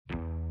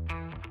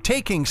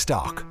Taking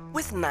Stock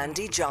with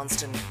Mandy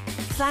Johnston.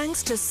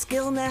 Thanks to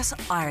Skillnet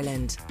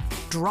Ireland,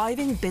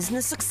 driving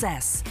business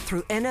success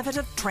through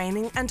innovative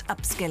training and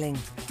upskilling.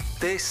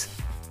 This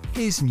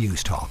is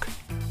News Talk.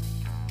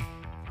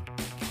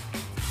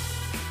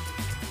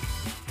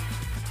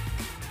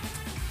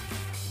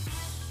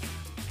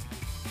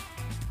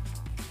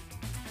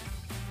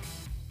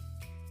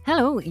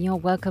 Hello, you're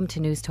welcome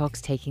to News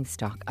Talk's Taking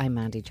Stock. I'm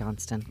Mandy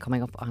Johnston.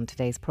 Coming up on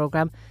today's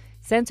programme,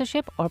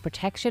 censorship or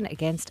protection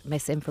against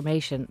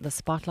misinformation, the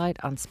spotlight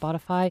on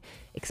Spotify,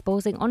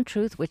 exposing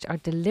untruths which are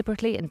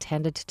deliberately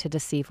intended to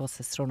deceive us,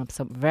 has thrown up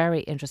some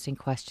very interesting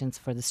questions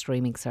for the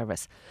streaming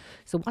service.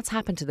 So what's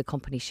happened to the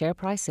company's share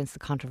price since the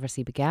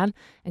controversy began,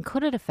 and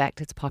could it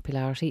affect its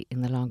popularity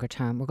in the longer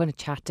term? We're going to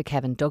chat to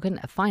Kevin Duggan,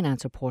 a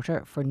finance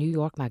reporter for New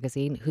York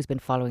Magazine, who's been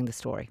following the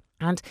story.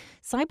 And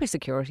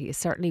cybersecurity is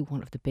certainly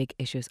one of the big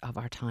issues of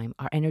our time.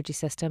 Our energy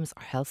systems,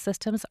 our health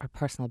systems, our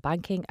personal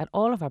banking and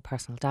all of our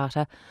personal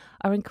data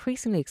are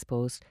increasingly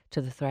exposed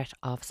to the threat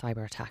of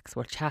cyber attacks.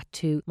 We'll chat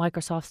to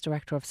Microsoft's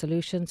Director of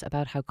Solutions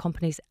about how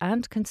companies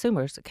and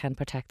consumers can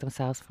protect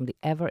themselves from the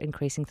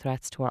ever-increasing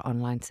threats to our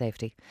online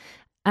safety.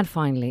 And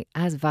finally,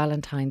 as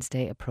Valentine's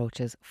Day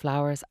approaches,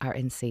 flowers are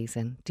in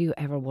season. Do you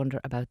ever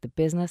wonder about the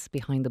business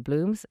behind the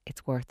blooms?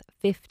 It's worth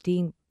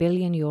 €15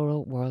 billion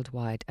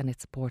worldwide, and it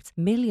supports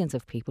millions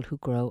of people who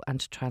grow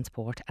and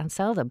transport and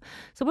sell them.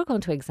 So we're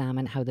going to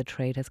examine how the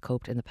trade has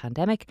coped in the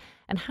pandemic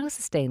and how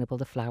sustainable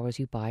the flowers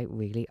you buy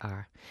really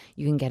are.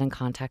 You can get in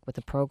contact with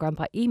the programme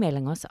by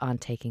emailing us on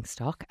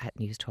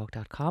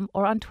takingstock@newstalk.com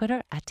or on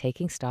Twitter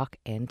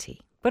 @takingstocknt.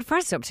 But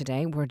first up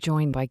today, we're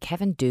joined by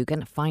Kevin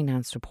Duggan,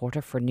 finance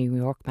reporter for New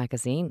York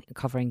Magazine,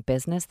 covering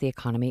business, the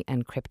economy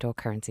and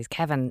cryptocurrencies.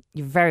 Kevin,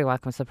 you're very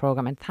welcome to the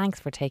programme, and thanks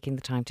for taking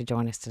the time to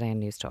join us today on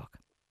News Talk.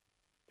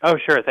 Oh,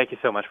 sure. Thank you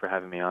so much for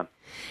having me on.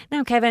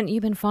 Now, Kevin,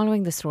 you've been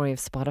following the story of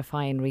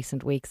Spotify in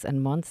recent weeks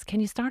and months. Can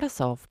you start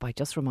us off by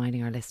just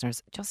reminding our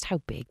listeners just how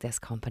big this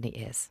company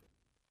is?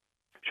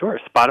 Sure.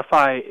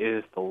 Spotify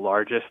is the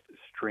largest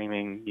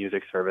streaming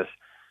music service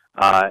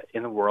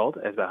in the world.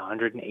 It has about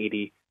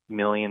 180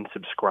 million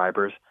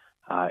subscribers.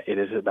 It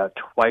is about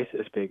twice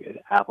as big as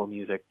Apple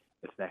Music,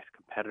 its next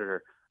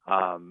competitor.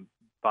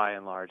 By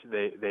and large,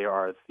 they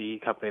are the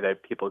company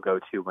that people go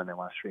to when they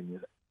want to stream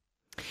music.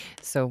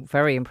 So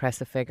very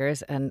impressive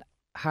figures, and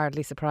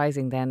hardly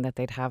surprising then that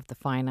they'd have the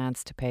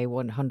finance to pay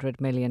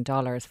 $100 million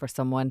for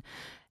someone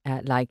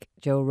like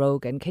Joe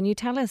Rogan. Can you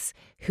tell us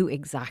who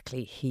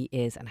exactly he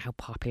is and how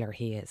popular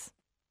he is?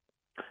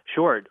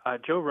 Sure.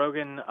 Joe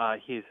Rogan,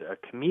 he's a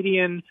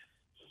comedian.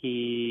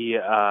 He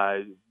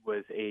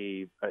was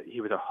a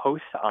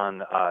host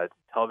on a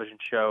television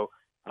show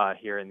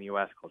here in the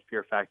U.S. called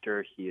Fear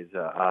Factor. He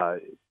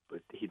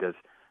does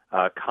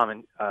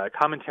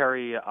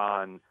commentary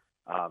on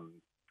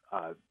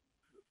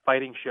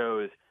fighting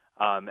shows,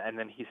 and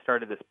then he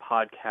started this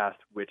podcast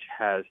which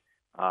has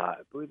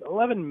I believe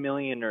 11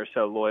 million or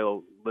so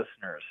loyal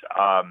listeners.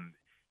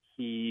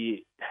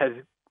 He has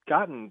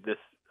gotten this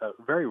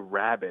very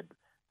rabid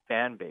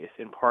fan base,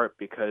 in part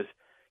because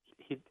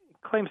he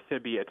claims to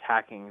be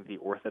attacking the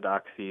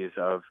orthodoxies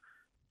of,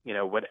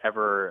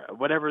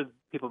 whatever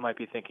people might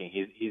be thinking.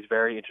 He's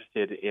very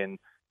interested in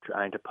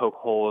trying to poke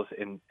holes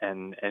in,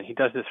 and he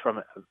does this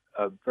from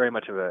a very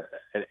much of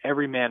an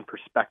everyman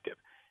perspective,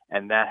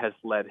 and that has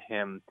led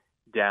him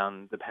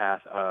down the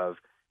path of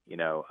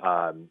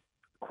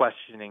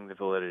questioning the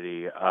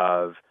validity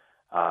of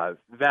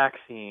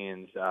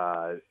vaccines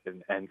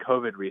and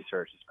COVID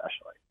research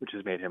especially, which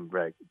has made him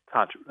very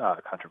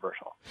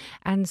controversial.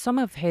 And some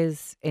of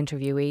his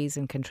interviewees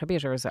and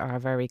contributors are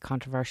very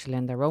controversial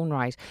in their own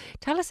right.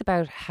 Tell us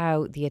about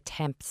how the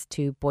attempts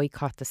to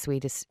boycott the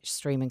Swedish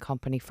streaming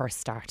company first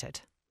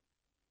started.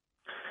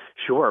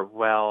 Sure.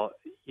 Well,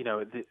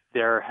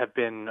 there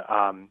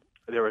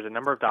was a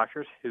number of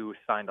doctors who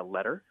signed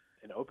an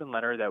open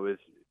letter that was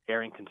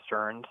airing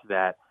concerns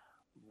that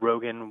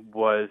Rogan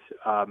was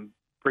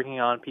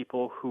bringing on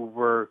people who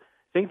were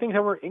saying things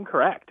that were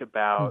incorrect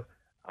about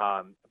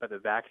the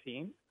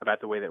vaccine, about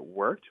the way that it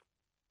worked,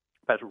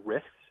 about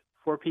risks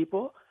for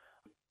people.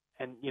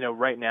 And,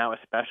 right now,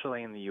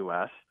 especially in the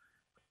U.S.,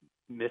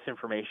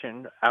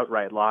 misinformation,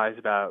 outright lies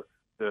about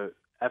the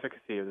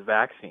efficacy of the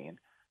vaccine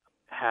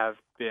have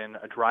been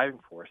a driving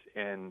force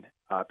in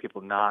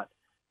people not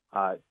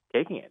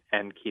taking it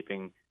and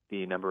keeping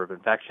the number of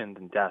infections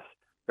and deaths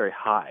very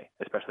high,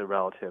 especially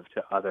relative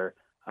to other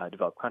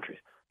developed countries.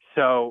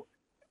 So,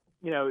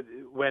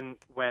 when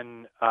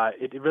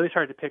it really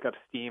started to pick up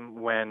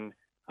steam when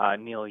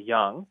Neil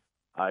Young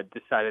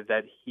decided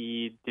that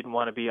he didn't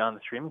want to be on the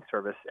streaming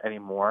service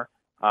anymore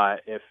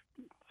if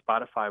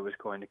Spotify was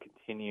going to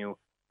continue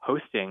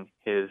hosting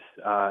his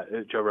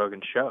Joe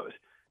Rogan shows.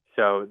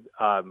 So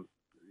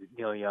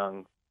Neil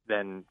Young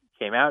then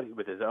came out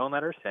with his own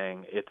letter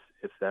saying it's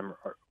them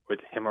or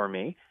it's him or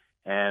me,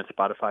 and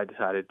Spotify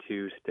decided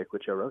to stick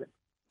with Joe Rogan.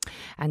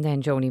 And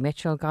then Joni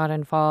Mitchell got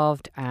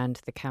involved, and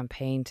the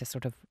campaign to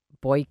sort of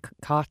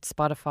boycott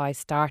Spotify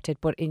started.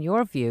 But in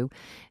your view,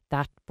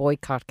 that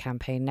boycott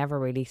campaign never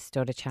really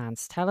stood a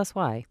chance. Tell us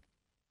why.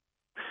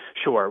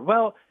 Sure.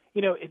 Well,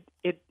 it's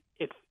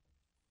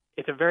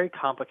a very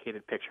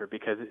complicated picture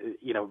because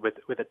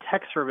with a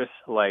tech service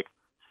like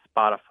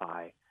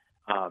Spotify,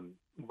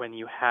 when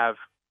you have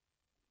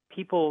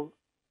people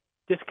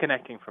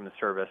disconnecting from the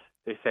service,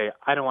 they say,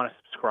 I don't want to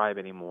subscribe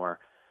anymore.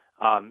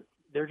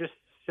 They're just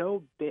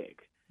so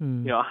big.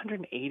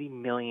 180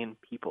 million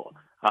people.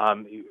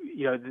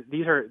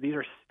 These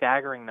are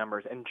staggering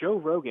numbers. And Joe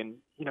Rogan,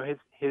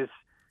 his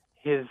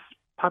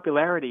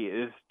popularity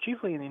is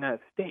chiefly in the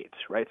United States,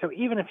 right? So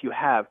even if you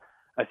have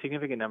a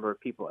significant number of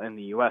people in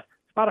the U.S.,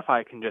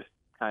 Spotify can just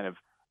kind of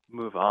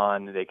move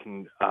on. They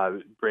can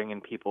bring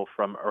in people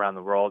from around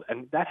the world,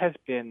 and that has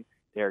been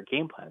their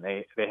game plan.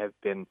 They have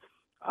been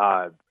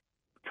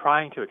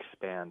trying to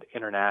expand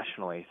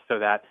internationally so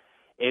that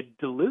it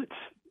dilutes.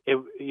 It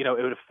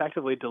would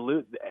effectively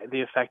dilute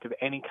the effect of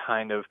any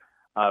kind of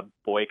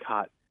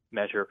boycott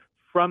measure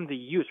from the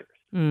users,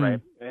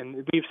 right?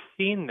 And we've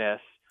seen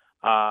this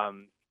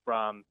from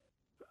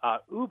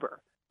Uber.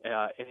 In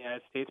the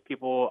United States,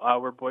 people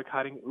were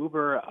boycotting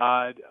Uber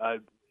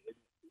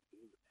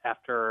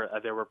after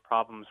there were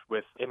problems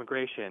with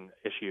immigration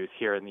issues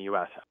here in the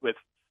U.S. With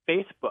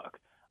Facebook,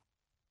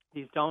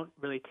 these don't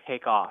really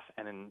take off,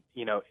 and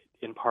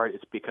in part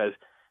it's because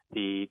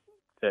the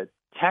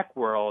tech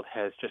world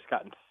has just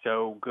gotten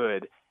so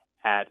good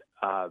at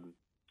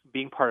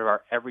being part of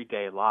our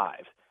everyday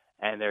lives,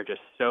 and they're just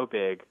so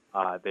big.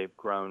 They've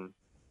grown,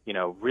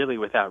 really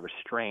without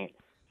restraint.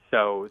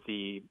 So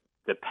the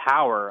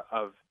power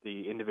of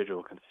the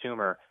individual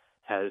consumer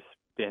has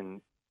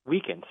been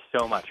weakened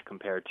so much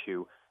compared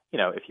to,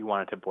 if you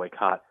wanted to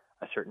boycott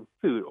a certain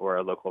food or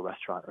a local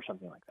restaurant or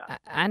something like that.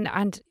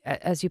 And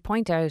as you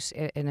point out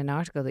in an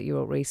article that you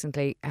wrote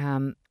recently,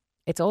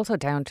 it's also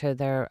down to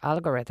their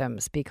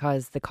algorithms,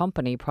 because the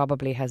company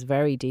probably has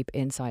very deep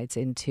insights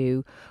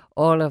into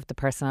all of the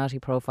personality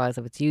profiles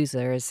of its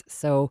users,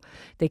 so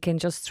they can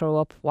just throw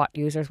up what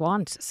users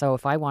want. So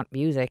if I want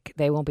music,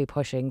 they won't be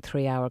pushing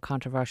 3-hour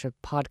controversial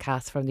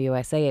podcasts from the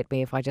USA at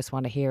me if I just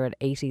want to hear an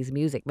 80s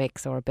music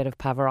mix or a bit of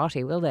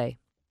Pavarotti, will they?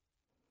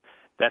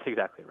 That's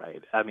exactly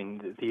right. I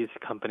mean, these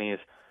companies,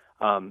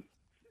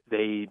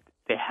 they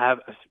have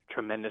a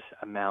tremendous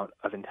amount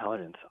of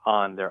intelligence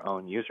on their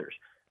own users.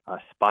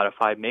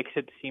 Spotify makes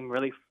it seem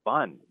really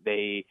fun.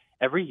 They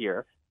every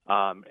year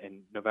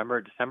in November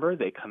or December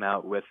they come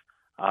out with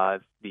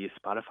the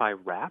Spotify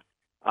Wrapped.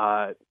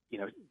 There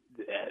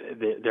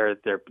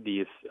are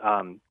these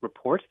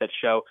reports that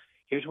show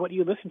here's what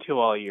you listen to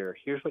all year.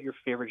 Here's what your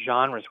favorite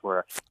genres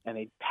were, and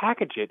they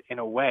package it in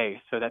a way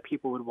so that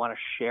people would want to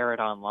share it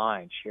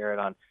online, share it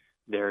on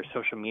their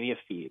social media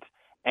feeds,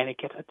 and it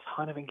gets a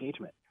ton of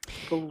engagement.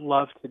 People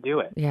love to do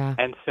it. Yeah.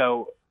 And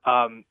so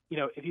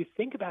if you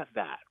think about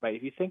that, right,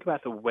 if you think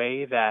about the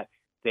way that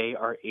they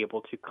are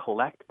able to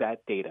collect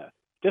that data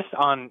just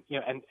on,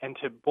 and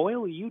to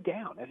boil you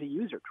down as a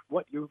user to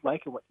what you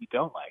like and what you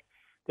don't like,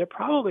 they're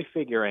probably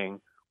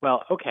figuring,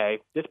 well, okay,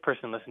 this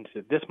person listens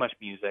to this much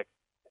music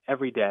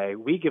every day.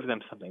 We give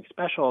them something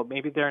special.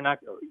 Maybe they're not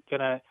going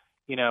to,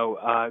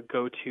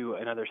 go to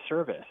another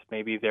service.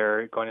 Maybe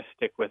they're going to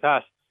stick with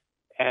us.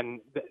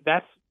 And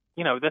that's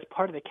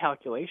part of the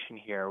calculation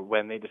here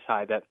when they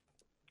decide that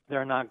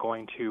they're not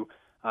going to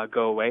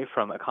go away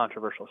from a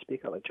controversial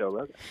speaker like Joe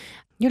Rogan.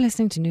 You're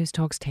listening to News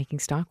Talks Taking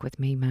Stock with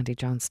me, Mandy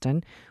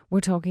Johnston.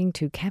 We're talking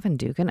to Kevin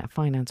Dugan, a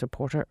finance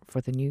reporter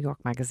for the New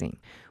York Magazine.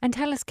 And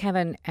tell us,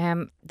 Kevin,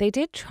 they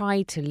did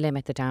try to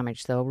limit the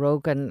damage, though.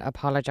 Rogan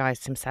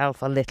apologised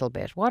himself a little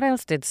bit. What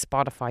else did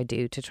Spotify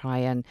do to try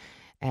and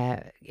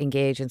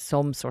engage in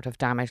some sort of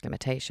damage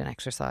limitation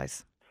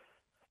exercise?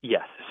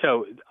 Yes.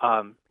 So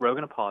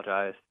Rogan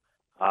apologized.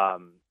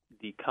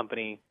 The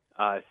company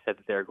said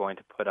that they're going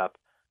to put up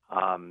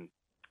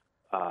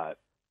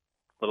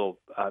little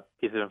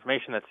pieces of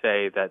information that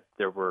say that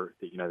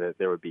that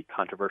there would be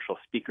controversial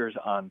speakers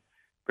on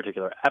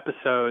particular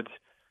episodes,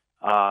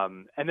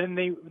 and then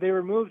they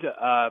removed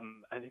I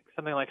think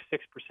something like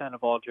 6%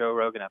 of all Joe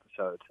Rogan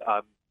episodes,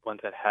 ones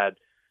that had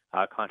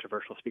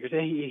controversial speakers.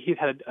 He's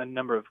had a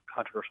number of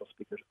controversial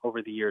speakers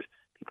over the years.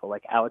 People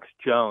like Alex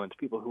Jones,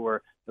 people who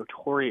are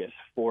notorious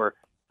for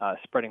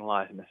spreading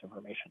lies and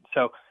misinformation.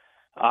 So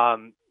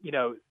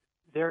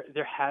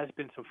there has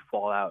been some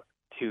fallout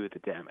to the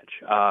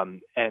damage,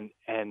 and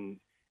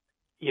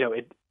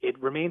it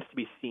remains to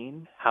be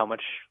seen how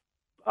much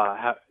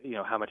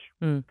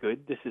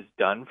good this has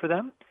done for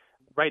them.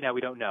 Right now,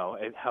 we don't know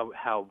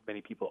how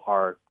many people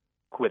are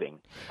quitting.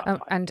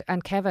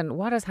 And Kevin,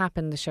 what has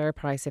happened to the share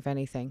price, if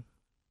anything?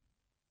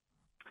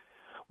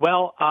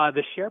 Well,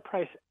 the share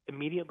price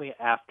immediately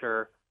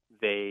after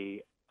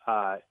they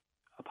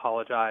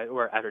apologized,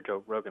 or after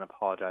Joe Rogan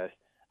apologized,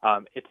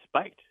 it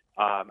spiked.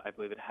 I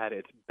believe it had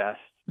its best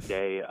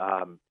day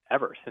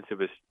ever since it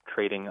was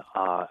trading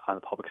on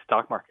the public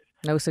stock market.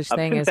 No such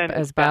thing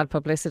as bad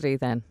publicity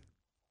then.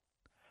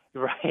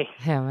 Right.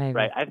 Yeah, maybe.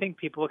 Right. I think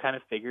people kind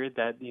of figured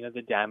that,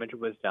 the damage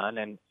was done,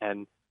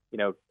 and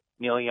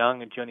Neil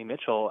Young and Joni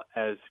Mitchell,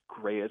 as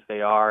great as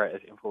they are,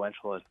 as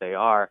influential as they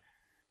are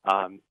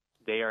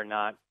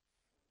not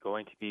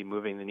going to be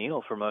moving the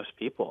needle for most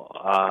people,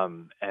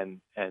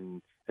 and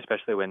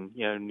especially when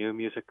new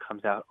music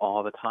comes out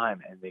all the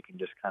time and they can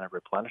just kind of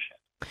replenish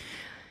it.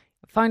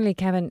 Finally,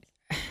 Kevin,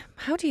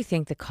 how do you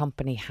think the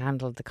company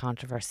handled the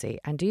controversy,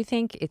 and do you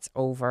think it's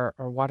over,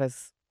 or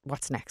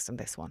what's next on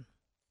this one?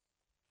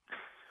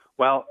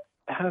 Well,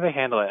 how do they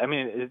handle it? I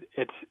mean,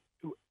 it's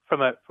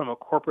from a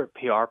corporate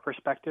PR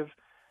perspective,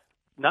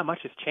 not much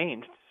has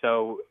changed.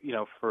 So,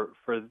 for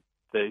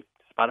the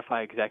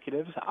Spotify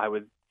executives, I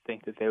would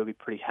think that they would be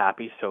pretty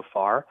happy so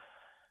far.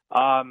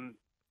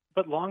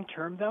 But long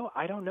term, though,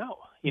 I don't know.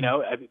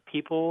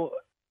 People,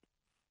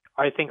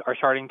 I think, are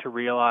starting to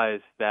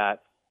realize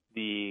that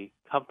the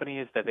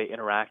companies that they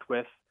interact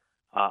with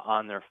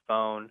on their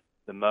phone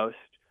the most,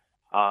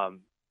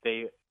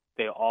 they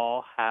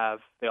all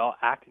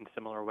act in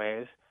similar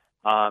ways,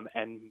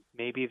 and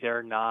maybe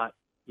they're not,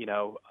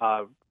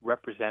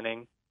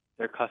 representing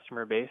their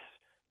customer base.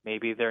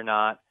 Maybe they're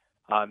not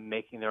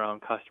making their own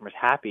customers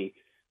happy.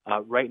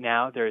 Right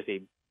now, there is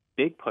a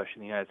big push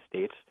in the United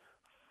States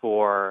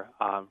for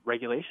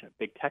regulation of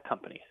big tech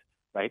companies,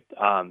 right?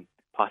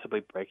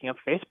 Possibly breaking up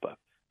Facebook,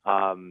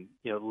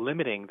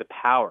 limiting the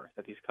power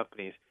that these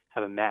companies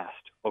have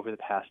amassed over the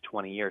past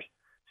 20 years.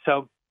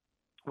 So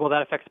will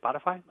that affect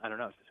Spotify? I don't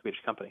know. It's a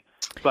Swedish company.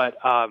 But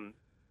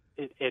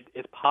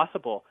it's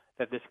possible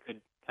that this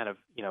could kind of,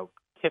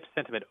 tip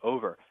sentiment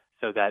over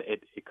so that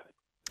it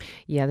could.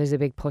 Yeah, there's a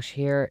big push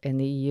here in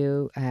the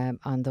EU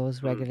on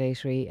those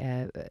regulatory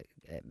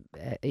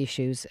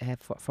issues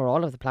for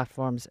all of the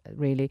platforms,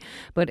 really.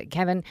 But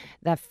Kevin,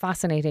 that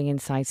fascinating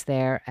insights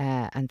there,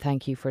 and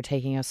thank you for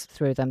taking us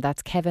through them.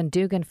 That's Kevin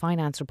Dugan,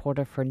 finance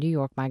reporter for New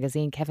York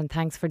Magazine. Kevin,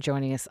 thanks for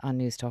joining us on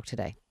News Talk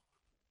today.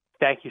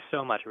 Thank you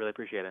so much. I really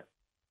appreciate it.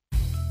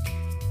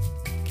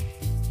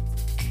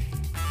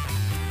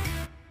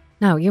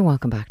 Now, you're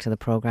welcome back to the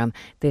programme.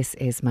 This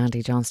is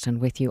Mandy Johnston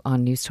with you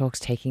on News Talk's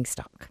Taking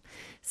Stock.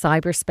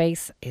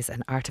 Cyberspace is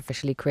an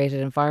artificially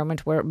created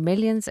environment where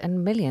millions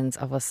and millions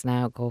of us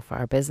now go for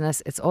our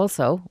business. It's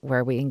also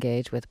where we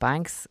engage with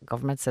banks,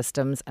 government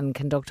systems, and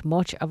conduct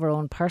much of our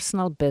own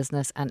personal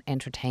business and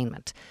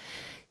entertainment.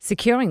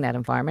 Securing that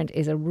environment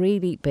is a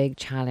really big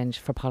challenge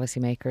for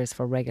policymakers,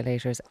 for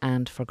regulators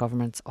and for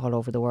governments all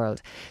over the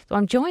world. So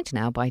I'm joined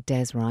now by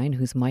Des Ryan,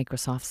 who's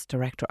Microsoft's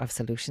Director of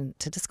Solution,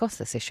 to discuss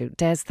this issue.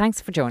 Des, thanks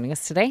for joining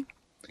us today.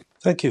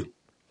 Thank you.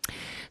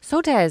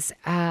 So Des,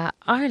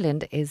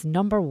 Ireland is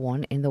number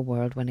one in the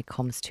world when it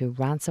comes to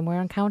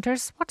ransomware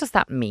encounters. What does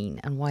that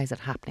mean and why is it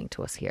happening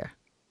to us here?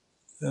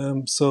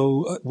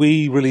 So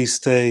we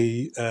released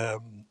a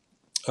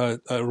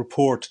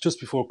report just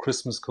before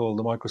Christmas called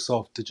the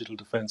Microsoft Digital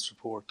Defense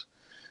Report.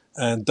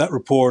 And that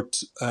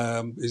report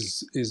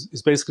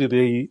is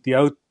basically the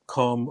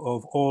outcome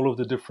of all of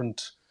the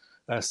different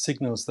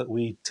signals that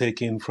we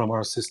take in from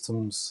our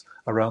systems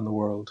around the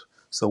world.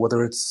 So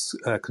whether it's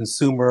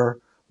consumer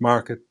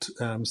market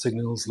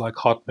signals like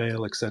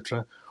Hotmail,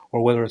 etc.,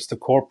 or whether it's the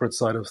corporate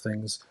side of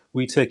things,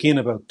 we take in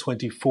about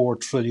 24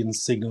 trillion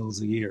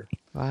signals a year.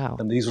 Wow.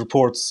 And these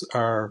reports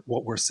are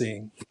what we're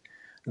seeing.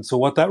 And so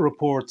what that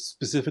report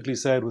specifically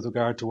said with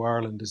regard to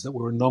Ireland is that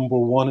we're number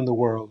one in the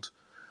world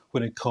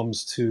when it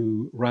comes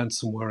to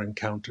ransomware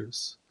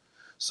encounters.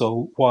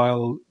 So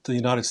while the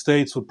United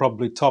States would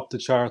probably top the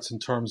charts in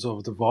terms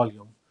of the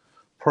volume,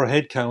 per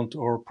head count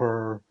or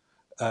per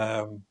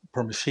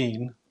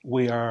machine,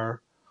 we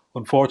are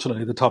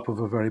unfortunately the top of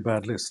a very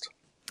bad list.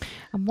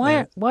 And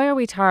why are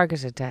we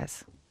targeted,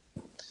 Des?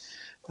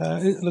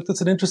 Look,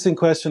 that's an interesting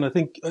question. I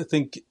think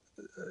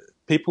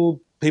people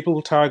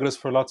will target us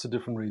for lots of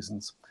different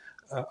reasons.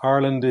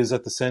 Ireland is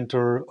at the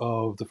centre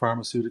of the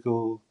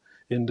pharmaceutical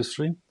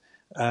industry.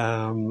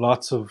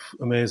 Lots of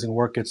amazing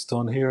work gets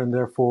done here, and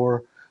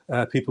therefore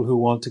people who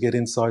want to get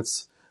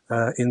insights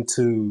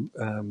into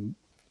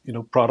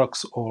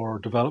products or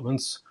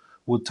developments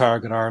would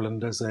target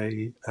Ireland as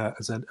a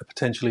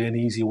potentially an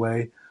easy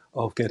way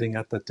of getting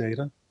at that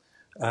data.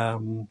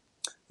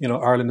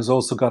 Ireland has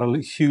also got a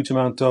huge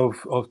amount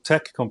of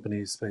tech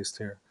companies based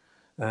here.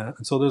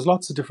 And so there's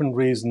lots of different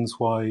reasons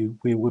why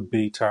we would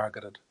be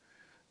targeted.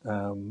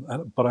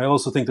 But I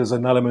also think there's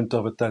an element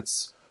of it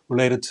that's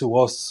related to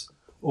us.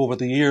 Over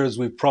the years,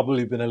 we've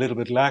probably been a little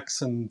bit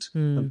lax and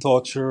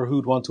thought, sure,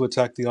 who'd want to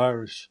attack the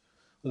Irish?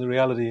 Well, the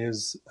reality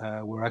is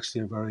we're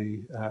actually a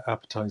very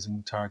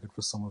appetizing target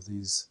for some of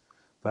these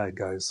bad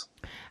guys.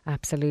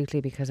 Absolutely,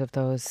 because of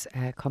those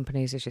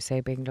companies, as you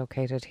say, being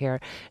located here.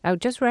 Now,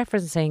 just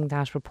referencing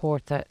that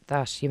report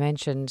that you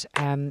mentioned,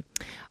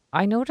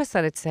 I noticed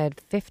that it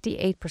said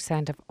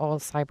 58% of all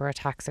cyber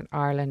attacks in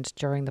Ireland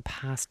during the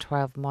past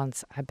 12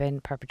 months have been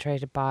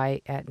perpetrated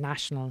by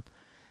national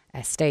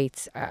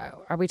states.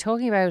 Are we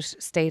talking about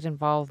state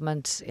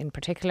involvement in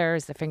particular?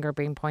 Is the finger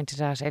being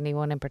pointed at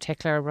anyone in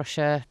particular,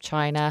 Russia,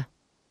 China?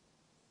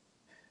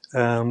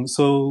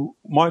 So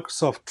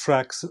Microsoft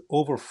tracks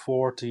over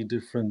 40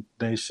 different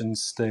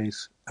nation-state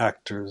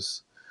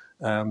actors.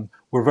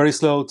 We're very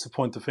slow to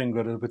point the finger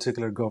at a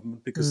particular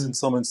government because in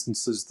some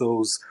instances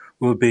those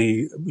will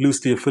be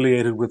loosely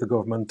affiliated with the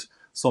government,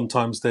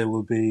 Sometimes they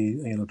will be,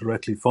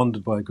 directly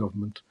funded by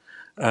government.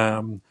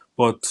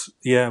 But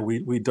yeah,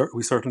 we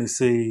certainly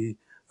see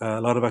a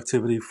lot of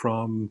activity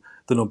from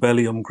the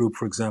Nobelium group,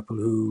 for example,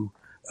 who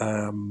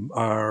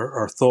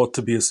are thought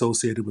to be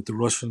associated with the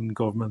Russian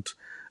government.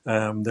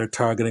 They're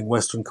targeting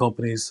Western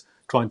companies,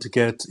 trying to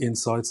get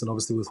insights, and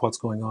obviously with what's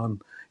going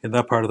on in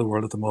that part of the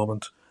world at the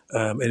moment,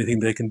 anything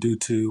they can do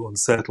to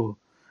unsettle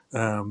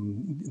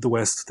the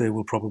West, they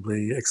will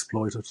probably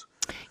exploit it.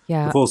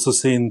 Yeah. We've also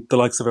seen the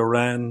likes of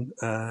Iran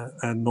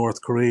and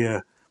North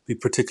Korea be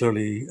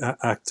particularly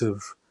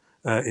active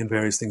in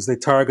various things. They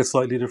target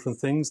slightly different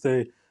things.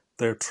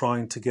 They're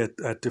trying to get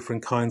at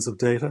different kinds of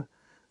data,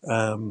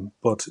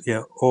 but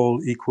yeah,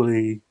 all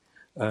equally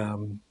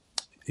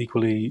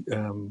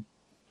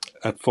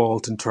at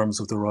fault in terms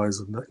of the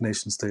rise of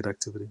nation-state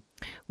activity.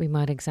 We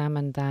might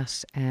examine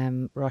that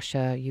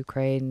Russia,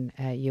 Ukraine,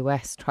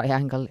 US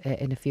triangle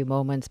in a few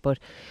moments, but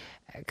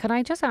can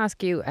I just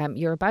ask you,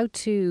 you're about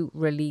to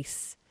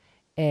release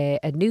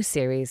a new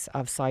series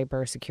of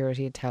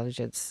cybersecurity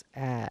intelligence.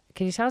 Can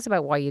you tell us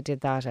about why you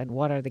did that and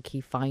what are the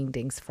key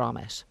findings from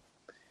it?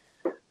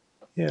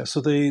 Yeah,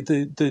 so the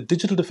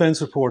Digital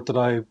Defence Report that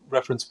I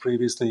referenced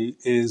previously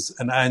is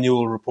an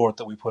annual report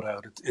that we put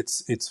out.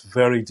 It's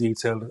very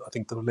detailed. I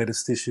think the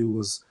latest issue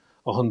was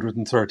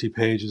 130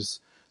 pages,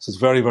 so it's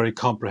very, very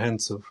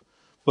comprehensive.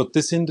 But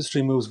this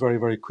industry moves very,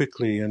 very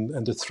quickly,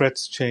 and the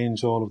threats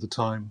change all of the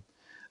time.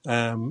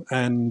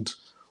 And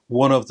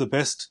one of the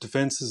best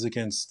defences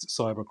against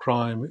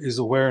cybercrime is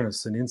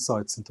awareness and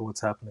insights into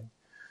what's happening.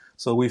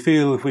 So we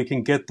feel if we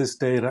can get this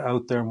data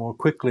out there more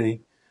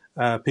quickly,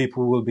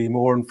 people will be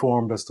more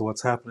informed as to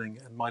what's happening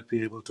and might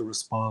be able to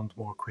respond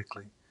more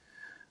quickly.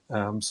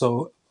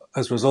 So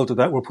as a result of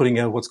that, we're putting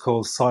out what's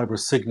called cyber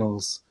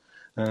signals.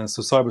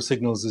 So cyber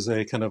signals is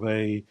a kind of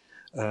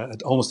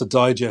almost a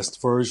digest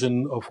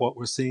version of what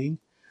we're seeing.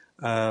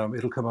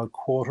 It'll come out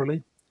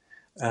quarterly,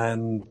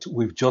 and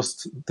we've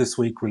just this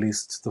week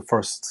released the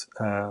first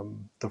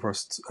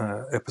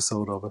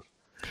episode of it.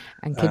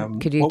 And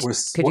could you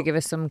give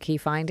us some key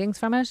findings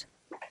from it?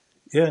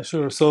 Yeah,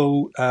 sure.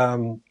 So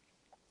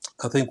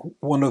I think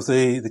one of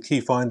the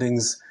key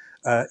findings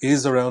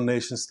is around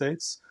nation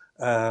states.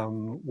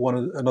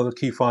 Another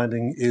key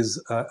finding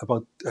is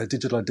about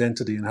digital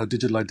identity and how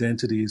digital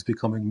identity is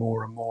becoming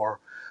more and more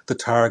the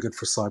target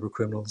for cyber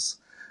criminals.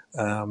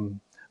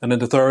 And then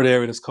the third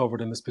area that's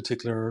covered in this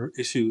particular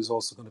issue is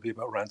also going to be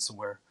about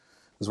ransomware,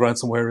 because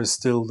ransomware is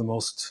still the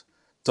most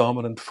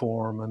dominant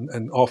form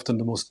and often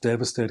the most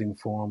devastating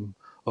form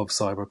of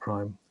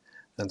cybercrime.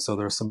 And so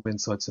there are some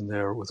insights in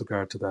there with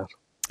regard to that.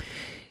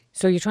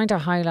 So you're trying to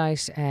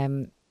highlight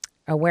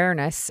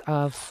awareness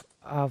of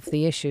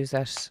the issues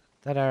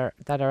that are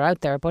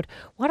out there, but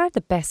what are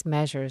the best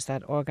measures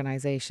that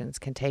organisations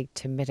can take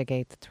to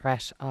mitigate the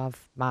threat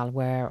of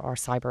malware or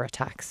cyber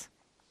attacks?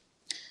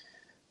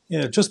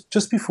 Yeah,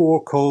 just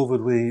before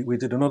COVID, we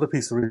did another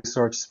piece of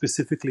research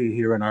specifically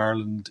here in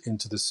Ireland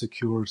into the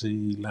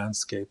security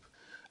landscape,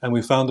 and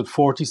we found that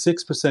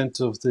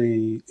 46% of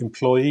the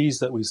employees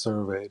that we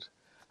surveyed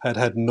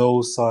had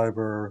no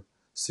cyber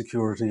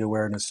security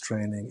awareness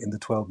training in the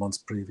 12 months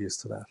previous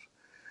to that.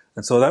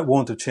 And so that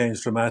won't have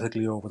changed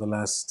dramatically over the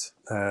last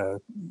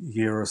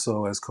year or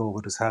so as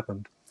COVID has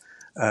happened.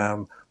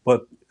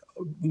 But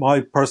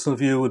my personal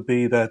view would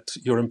be that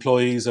your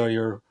employees are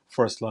your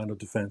first line of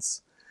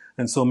defense.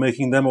 And so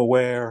making them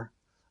aware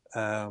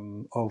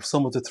of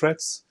some of the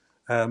threats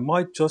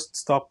might just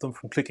stop them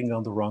from clicking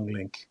on the wrong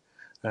link.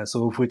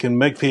 So if we can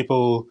make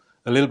people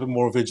a little bit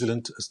more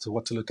vigilant as to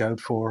what to look out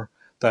for,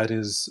 that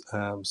is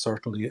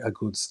certainly a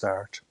good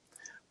start.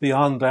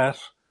 Beyond that,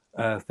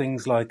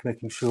 things like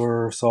making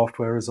sure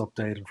software is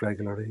updated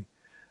regularly,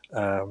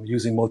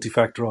 using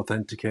multi-factor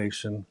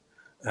authentication,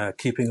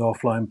 keeping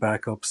offline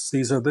backups.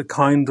 These are the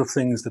kind of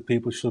things that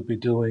people should be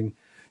doing.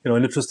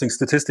 An interesting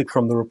statistic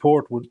from the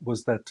report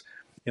was that,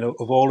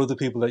 of all of the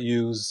people that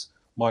use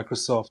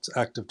Microsoft's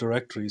Active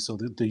Directory, so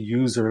the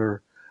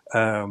user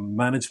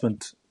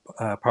management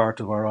part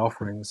of our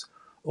offerings,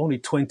 only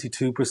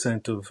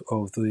 22%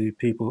 of the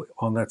people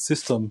on that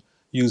system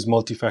use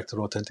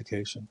multi-factor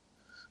authentication.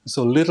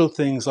 So little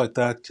things like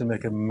that can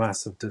make a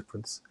massive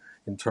difference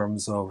in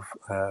terms of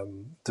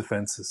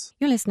defences.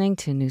 You're listening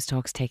to News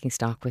Talks Taking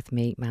Stock with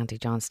me, Mandy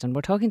Johnston.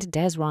 We're talking to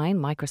Des Ryan,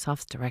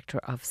 Microsoft's Director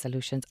of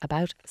Solutions,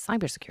 about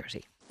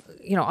cybersecurity.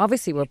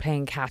 Obviously we're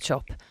playing catch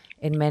up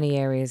in many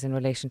areas in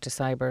relation to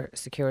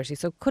cybersecurity.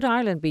 So could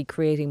Ireland be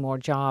creating more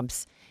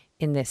jobs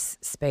in this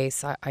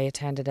space? I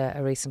attended a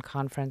recent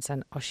conference,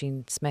 and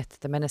Oisin Smith,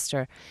 the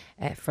Minister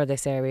for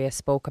this area,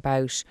 spoke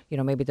about,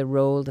 maybe the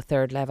role the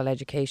third level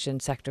education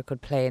sector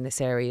could play in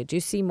this area. Do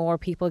you see more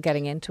people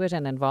getting into it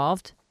and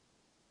involved?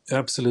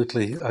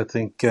 Absolutely. I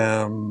think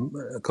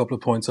a couple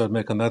of points I'd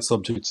make on that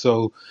subject.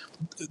 So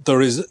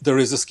there is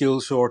a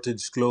skill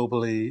shortage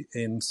globally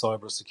in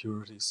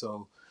cybersecurity.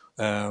 So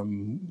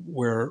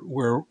we're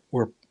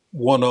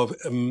one of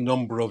a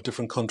number of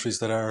different countries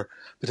that are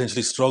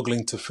potentially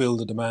struggling to fill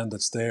the demand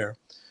that's there.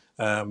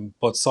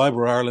 But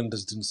Cyber Ireland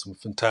has done some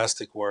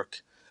fantastic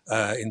work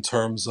in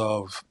terms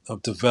of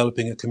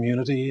developing a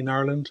community in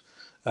Ireland,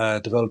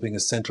 developing a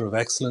centre of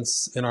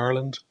excellence in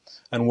Ireland,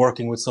 and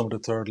working with some of the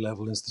third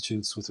level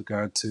institutes with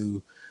regard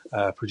to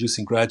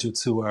producing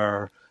graduates who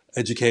are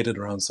educated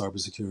around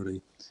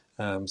cybersecurity.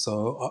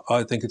 So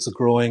I think it's a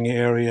growing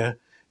area.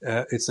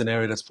 It's an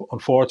area that's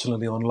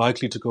unfortunately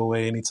unlikely to go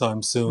away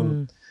anytime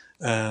soon.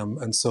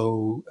 And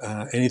so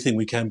anything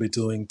we can be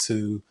doing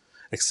to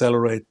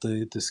accelerate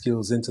the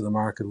skills into the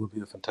market would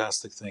be a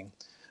fantastic thing.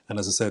 And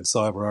as I said,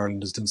 Cyber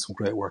Ireland is doing some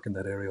great work in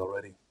that area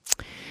already.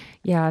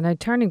 Yeah, now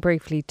turning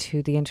briefly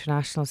to the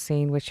international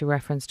scene, which you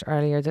referenced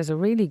earlier, there's a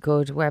really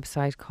good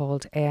website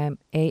called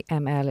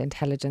AML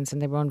Intelligence,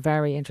 and they run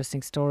very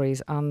interesting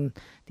stories on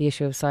the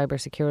issue of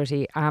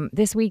cybersecurity.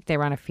 This week they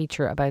ran a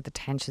feature about the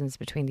tensions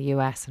between the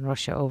US and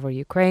Russia over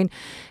Ukraine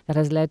that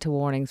has led to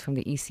warnings from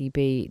the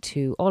ECB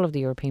to all of the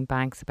European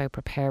banks about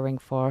preparing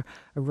for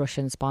a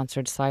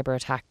Russian-sponsored cyber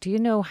attack. Do you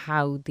know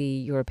how the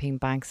European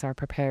banks are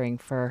preparing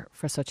for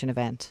such an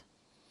event?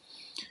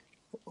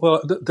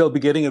 Well, they'll be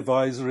getting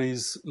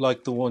advisories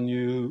like the one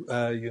you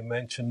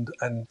mentioned,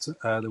 and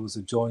there was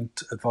a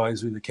joint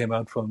advisory that came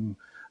out from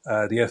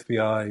the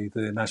FBI,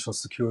 the National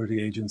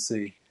Security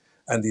Agency,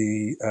 and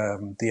the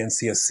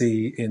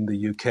NCSC in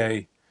the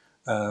UK.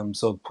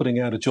 So putting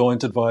out a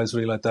joint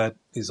advisory like that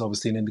is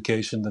obviously an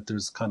indication that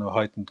there's kind of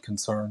heightened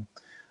concern.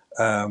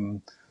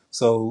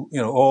 So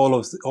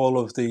all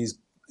of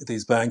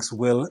these banks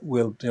will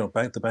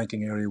the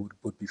banking area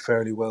would be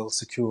fairly well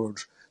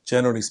secured,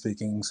 generally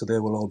speaking, so they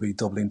will all be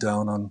doubling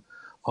down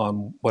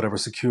on whatever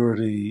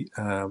security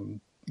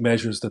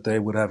measures that they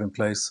would have in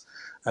place,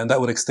 and that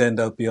would extend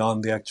out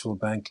beyond the actual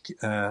bank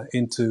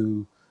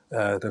into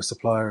their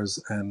suppliers,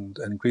 and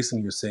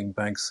increasingly you're seeing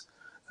banks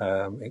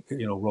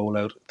roll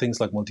out things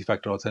like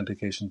multi-factor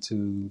authentication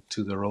to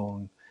their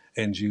own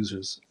end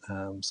users.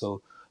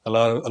 So a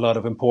lot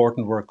of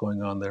important work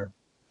going on there.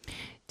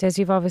 Des,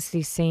 you've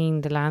obviously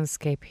seen the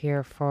landscape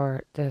here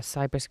for the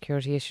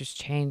cybersecurity issues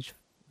change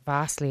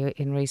vastly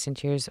in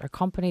recent years. Are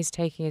companies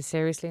taking it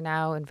seriously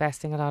now,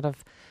 investing a lot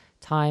of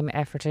time,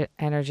 effort,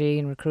 energy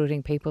in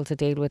recruiting people to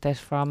deal with it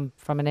from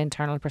an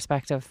internal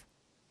perspective?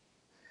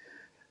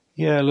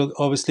 Yeah, look,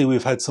 obviously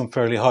we've had some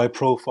fairly high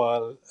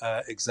profile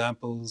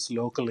examples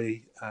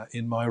locally.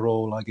 In my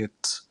role, I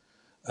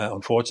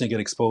unfortunately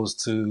get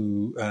exposed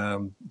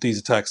to these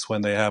attacks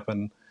when they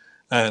happen,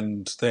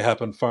 and they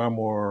happen far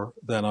more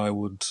than I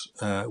would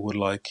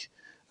like.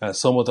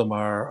 Some of them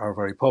are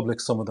very public,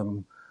 some of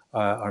them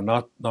are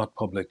not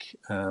public,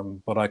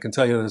 but I can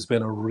tell you there's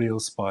been a real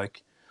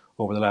spike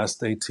over the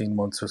last 18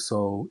 months or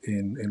so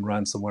in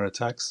ransomware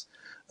attacks.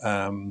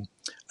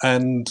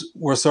 And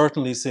we're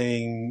certainly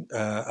seeing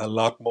a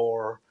lot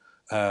more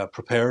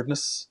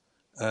preparedness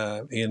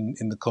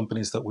in the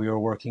companies that we are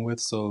working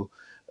with. So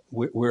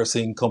we're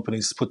seeing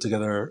companies put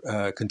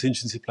together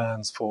contingency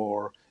plans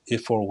for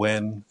if or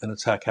when an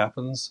attack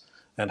happens,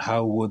 and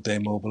how would they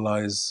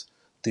mobilize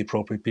the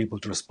appropriate people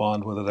to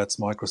respond, whether that's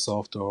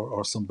Microsoft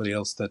or somebody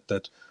else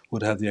that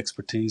would have the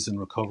expertise in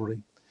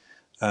recovery.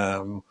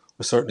 We're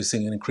certainly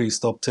seeing an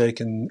increased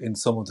uptake in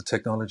some of the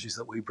technologies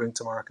that we bring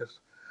to market.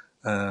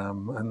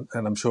 And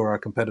I'm sure our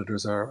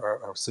competitors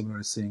are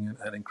similarly seeing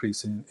an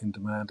increase in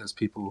demand as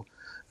people,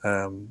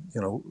 kind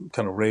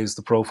of raise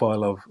the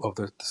profile of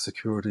the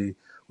security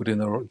within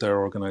their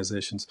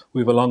organizations. We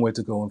have a long way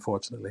to go,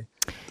 unfortunately.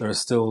 There are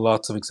still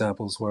lots of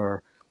examples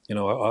where,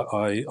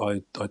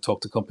 I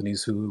talk to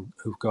companies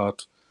who've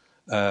got,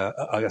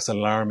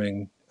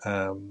 alarming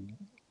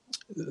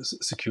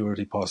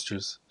security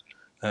postures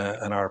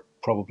and are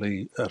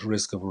probably at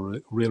risk of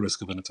real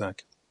risk of an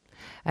attack.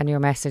 And your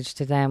message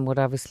to them would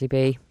obviously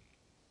be?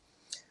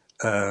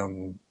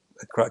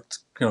 Crack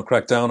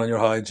down on your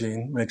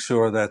hygiene. Make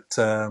sure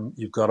that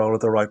you've got all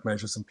of the right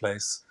measures in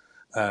place.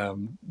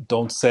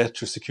 Don't set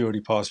your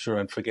security posture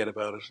and forget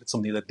about it. It's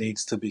something that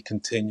needs to be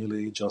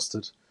continually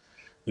adjusted.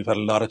 We've had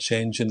a lot of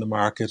change in the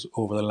market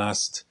over the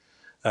last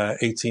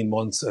 18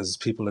 months as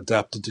people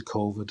adapted to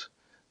COVID.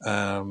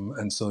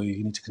 And so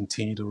you need to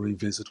continue to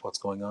revisit what's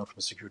going on from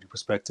a security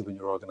perspective in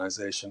your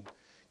organization.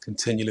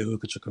 Continually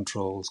look at your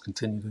controls,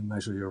 continue to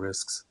measure your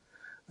risks,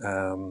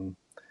 and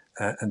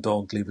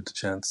don't leave it to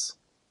chance.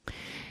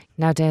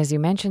 Now, Des, you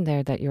mentioned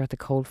there that you're at the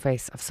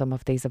coalface of some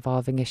of these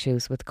evolving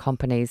issues with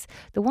companies.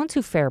 The ones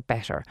who fare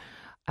better,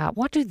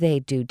 what do they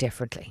do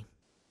differently?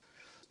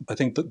 I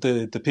think that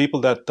the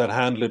people that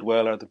handle it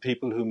well are the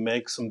people who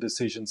make some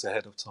decisions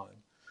ahead of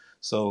time.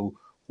 So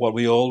what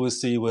we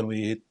always see when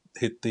we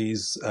hit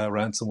these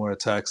ransomware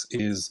attacks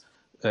is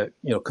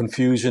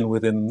confusion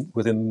within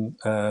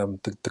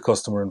the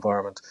customer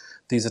environment.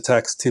 These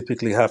attacks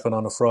typically happen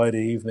on a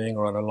Friday evening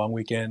or on a long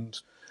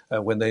weekend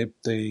when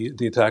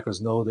the attackers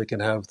know they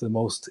can have the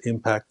most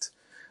impact.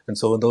 And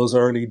so in those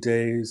early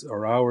days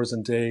or hours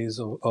and days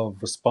of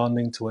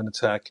responding to an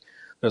attack,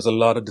 there's a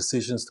lot of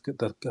decisions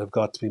that have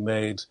got to be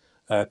made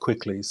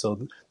quickly.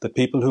 So the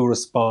people who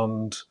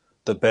respond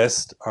the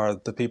best are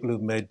the people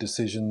who've made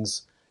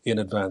decisions in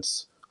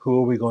advance. Who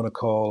are we going to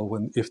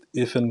call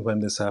if and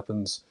when this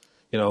happens?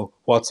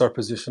 What's our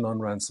position on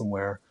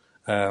ransomware?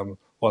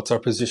 What's our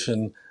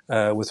position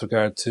with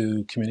regard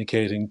to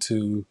communicating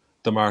to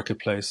the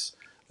marketplace?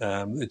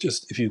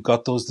 If you've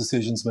got those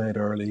decisions made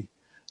early,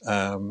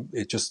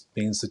 it just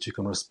means that you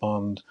can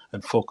respond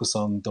and focus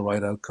on the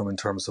right outcome in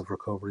terms of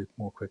recovery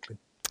more quickly.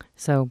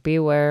 So be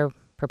aware,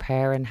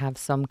 prepare, and have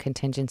some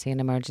contingency and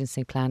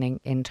emergency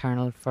planning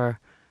internal for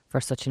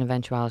such an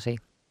eventuality.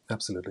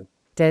 Absolutely.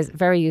 Des,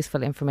 very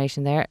useful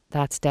information there.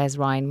 That's Des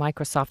Ryan,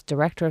 Microsoft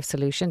Director of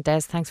Solution.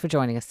 Des, thanks for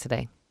joining us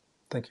today.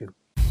 Thank you.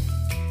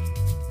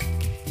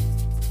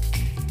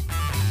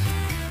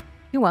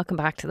 You're welcome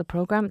back to the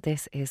programme.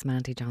 This is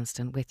Mandy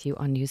Johnston with you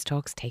on News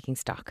Talks Taking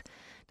Stock.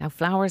 Now,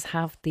 flowers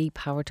have the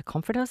power to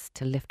comfort us,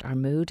 to lift our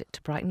mood,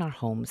 to brighten our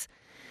homes.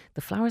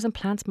 The flowers and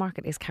plants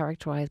market is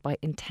characterised by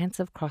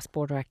intensive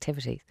cross-border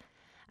activities,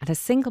 and a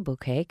single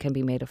bouquet can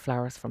be made of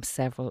flowers from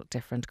several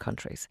different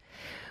countries.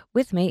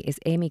 With me is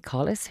Amy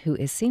Collis, who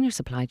is Senior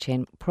Supply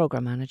Chain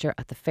Programme Manager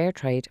at the Fair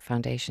Trade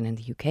Foundation in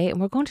the UK, and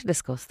we're going to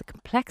discuss the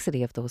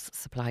complexity of those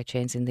supply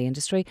chains in the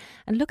industry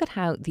and look at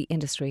how the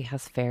industry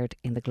has fared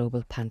in the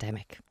global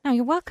pandemic. Now,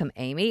 you're welcome,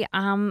 Amy.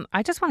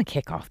 I just want to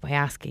kick off by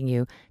asking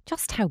you,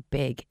 just how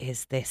big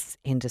is this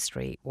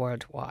industry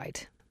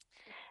worldwide?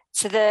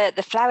 So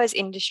the flowers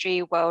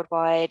industry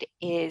worldwide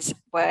is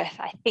worth,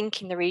 I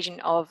think, in the region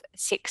of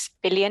 6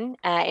 billion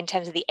in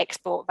terms of the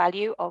export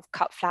value of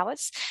cut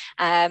flowers.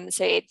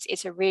 So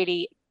it's a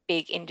really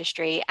big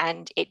industry,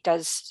 and it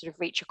does sort of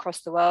reach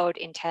across the world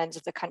in terms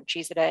of the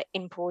countries that are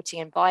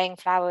importing and buying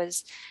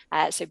flowers.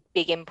 So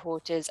big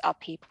importers are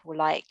people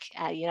like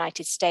the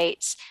United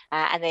States,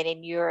 and then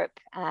in Europe,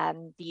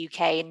 the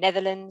UK and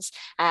Netherlands.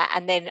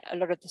 And then a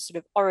lot of the sort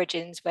of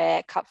origins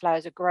where cut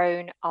flowers are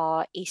grown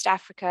are East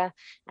Africa,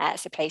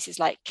 so places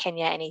like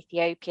Kenya and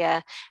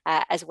Ethiopia,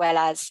 as well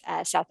as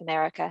South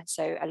America,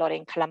 so a lot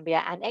in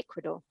Colombia and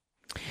Ecuador.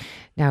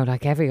 Now,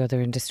 like every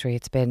other industry,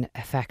 it's been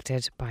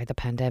affected by the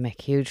pandemic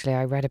hugely.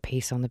 I read a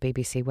piece on the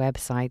BBC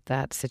website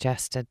that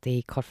suggested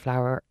the cut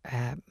flower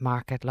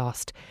market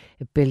lost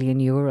 €1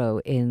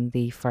 billion in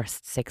the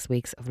first 6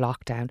 weeks of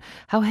lockdown.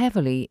 How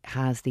heavily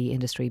has the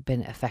industry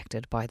been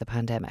affected by the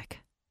pandemic?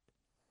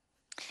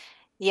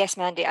 Yes,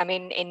 Mandy. I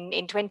mean,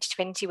 in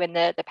 2020, when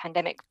the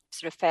pandemic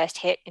sort of first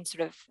hit in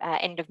sort of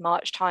end of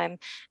March time,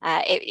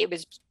 it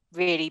was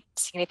really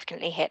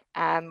significantly hit.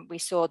 We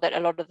saw that a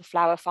lot of the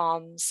flower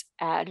farms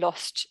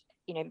lost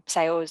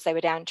sales. They were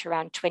down to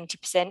around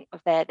 20%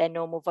 of their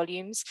normal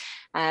volumes.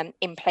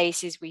 In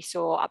places, we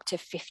saw up to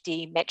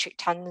 50 metric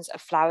tons of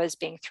flowers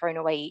being thrown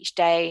away each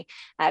day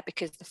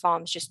because the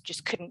farms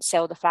just couldn't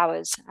sell the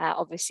flowers.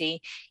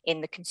 Obviously,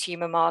 in the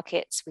consumer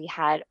markets, we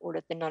had all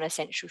of the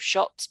non-essential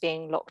shops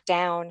being locked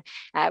down.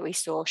 We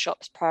saw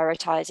shops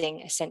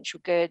prioritising essential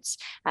goods.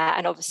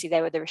 And obviously,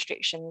 there were the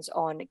restrictions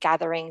on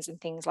gatherings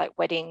and things like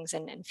weddings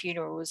and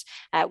funerals,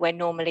 where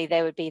normally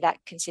there would be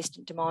that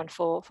consistent demand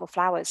for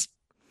flowers.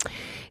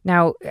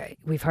 Now,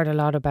 we've heard a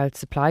lot about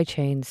supply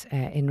chains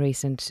in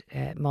recent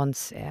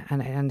months,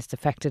 and it's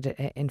affected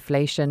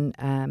inflation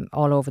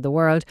all over the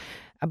world.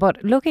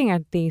 But looking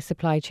at the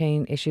supply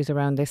chain issues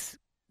around this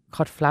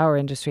cut flower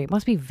industry, it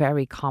must be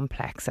very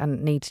complex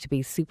and needs to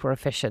be super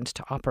efficient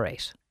to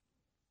operate.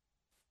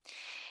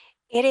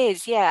 It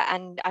is, yeah.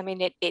 And I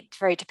mean, it's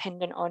very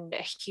dependent on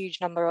a huge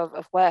number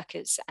of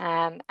workers.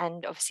 And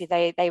obviously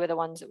they were the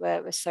ones that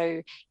were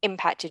so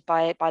impacted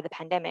by the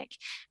pandemic.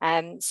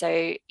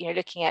 So,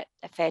 looking at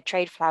fair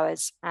trade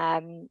flowers,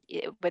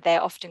 but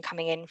they're often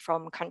coming in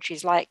from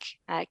countries like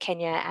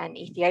Kenya and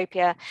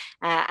Ethiopia,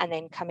 and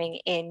then coming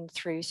in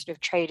through sort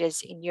of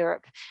traders in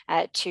Europe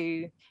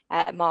to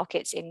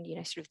markets in,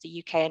 sort of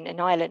the UK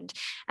and Ireland.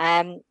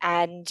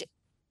 And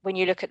when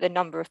you look at the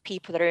number of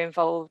people that are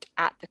involved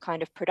at the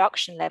kind of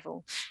production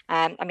level,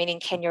 I mean,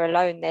 in Kenya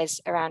alone, there's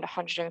around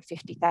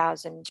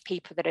 150,000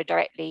 people that are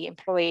directly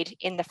employed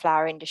in the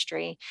flower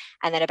industry,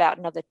 and then about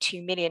another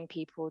 2 million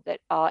people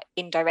that are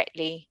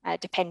indirectly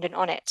dependent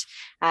on it.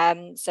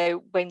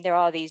 So when there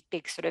are these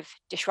big sort of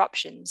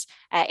disruptions,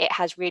 it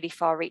has really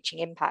far-reaching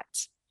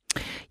impacts.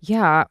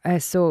 Yeah,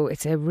 so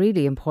it's a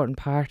really important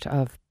part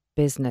of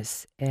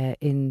business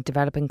in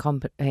developing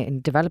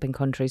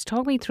countries.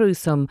 Talk me through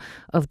some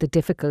of the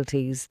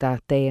difficulties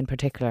that they in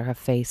particular have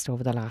faced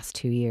over the last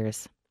 2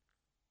 years.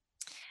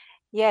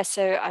 Yeah,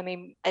 so I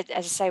mean, as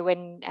I say,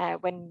 when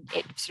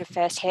it sort of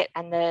first hit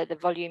and the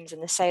volumes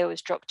and the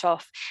sales dropped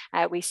off,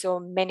 we saw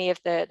many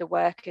of the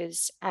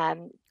workers,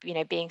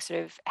 being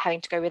sort of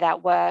having to go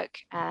without work,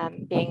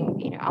 being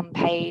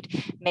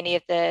unpaid. Many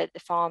of the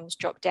farms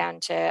dropped down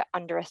to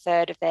under a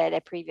third of their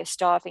previous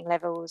staffing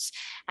levels.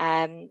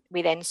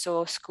 We then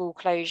saw school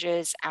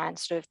closures and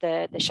sort of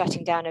the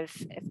shutting down of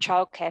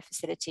childcare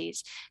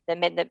facilities that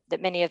meant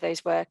that many of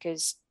those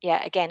workers,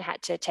 again,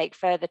 had to take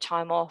further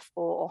time off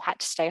or had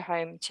to stay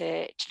home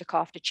to look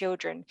after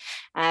children.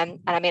 And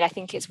I mean, I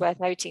think it's worth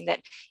noting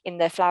that in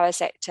the flower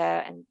sector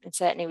and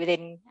certainly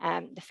within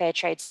the fair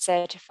trade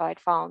certified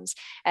farms,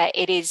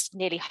 it is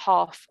nearly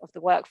half of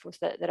the workforce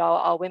that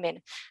are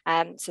women.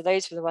 So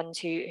those were the ones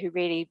who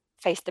really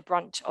faced the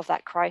brunt of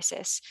that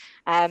crisis.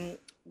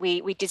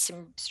 We did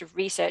some sort of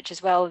research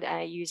as well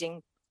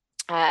using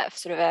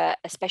sort of a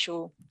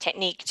special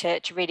technique to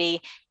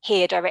really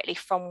hear directly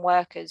from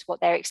workers what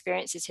their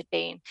experiences had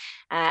been.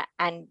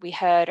 And we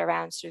heard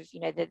around sort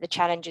of, the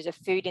challenges of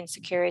food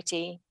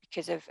insecurity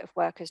because of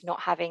workers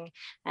not having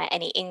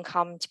any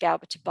income to be able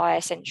to buy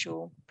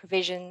essential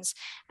provisions.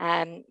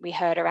 We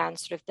heard around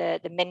sort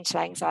of the mental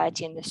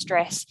anxiety and the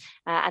stress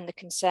and the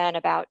concern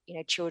about,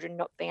 children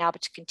not being able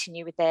to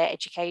continue with their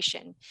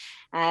education.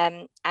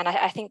 And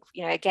I think,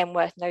 again,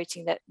 worth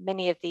noting that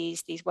many of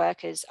these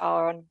workers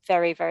are on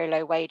very, very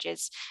low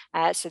wages.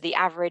 So the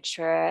average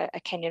for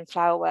a Kenyan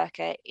flour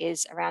worker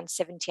is around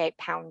 £78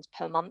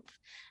 per month,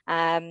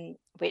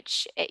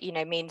 which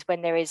means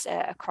when there is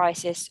a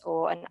crisis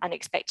or an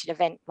unexpected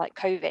event like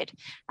COVID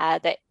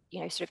that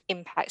sort of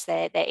impacts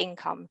their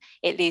income,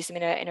 it leaves them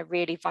in a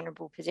really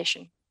vulnerable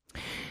position.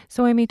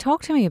 So, Amy,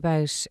 talk to me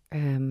about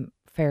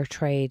fair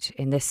trade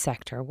in this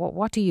sector.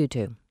 What do you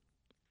do?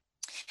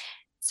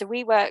 So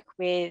we work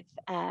with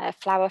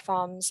flour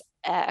farms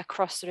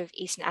across sort of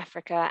Eastern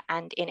Africa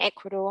and in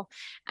Ecuador,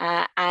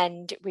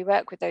 and we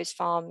work with those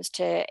farms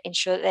to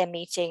ensure that they're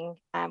meeting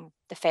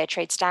the fair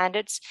trade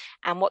standards.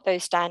 And what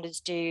those standards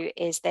do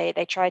is they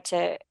try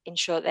to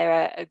ensure that there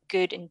are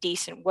good and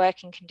decent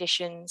working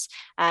conditions,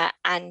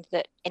 and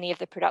that any of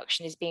the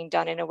production is being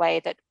done in a way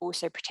that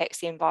also protects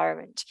the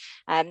environment.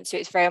 So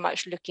it's very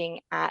much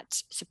looking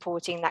at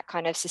supporting that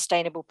kind of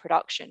sustainable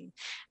production.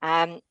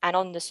 And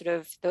on the sort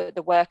of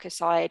the worker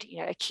side,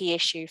 a key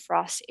issue for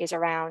us is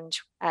around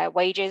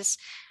wages.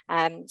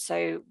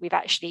 So we've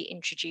actually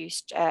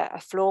introduced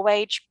a floor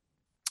wage,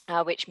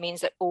 which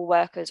means that all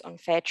workers on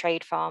fair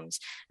trade farms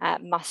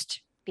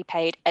must be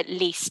paid at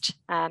least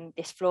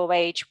this floor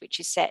wage, which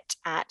is set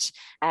at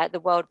the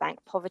World Bank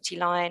poverty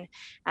line.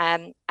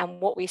 And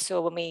what we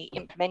saw when we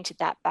implemented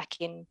that back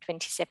in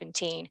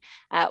 2017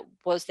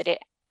 was that it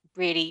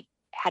really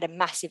had a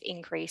massive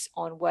increase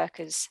on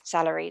workers'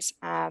 salaries.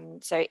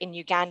 So in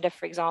Uganda,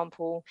 for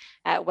example,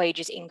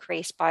 wages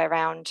increased by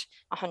around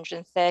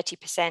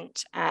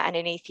 130%, and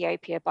in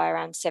Ethiopia by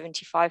around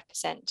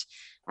 75%.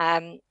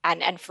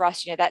 And for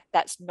us,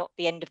 that's not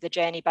the end of the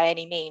journey by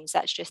any means.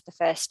 That's just the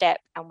first step,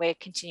 and we're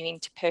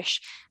continuing to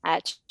push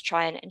to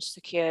try and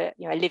secure,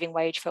 a living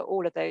wage for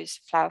all of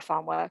those flour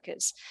farm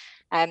workers.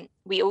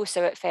 We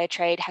also at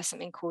Fairtrade have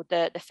something called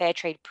the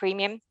Fairtrade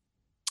Premium.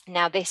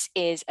 Now, this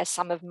is a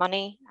sum of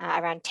money,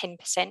 around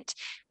 10%,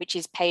 which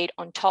is paid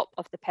on top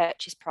of the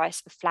purchase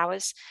price of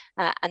flours.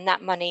 And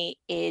that money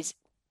is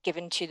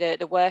given to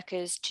the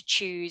workers to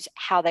choose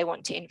how they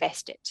want to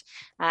invest it.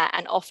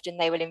 And often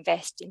they will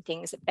invest in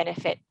things that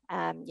benefit,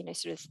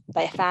 sort of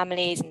their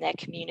families and their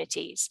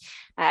communities.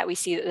 We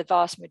see that the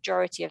vast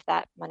majority of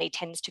that money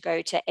tends to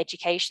go to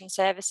education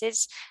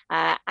services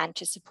and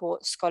to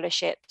support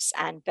scholarships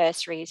and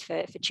bursaries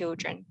for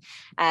children.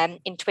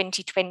 In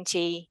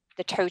 2020,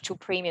 the total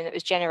premium that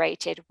was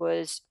generated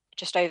was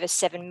just over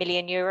 7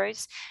 million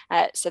euros.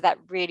 So that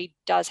really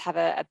does have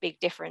a big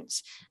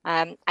difference.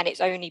 And it's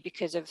only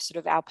because of sort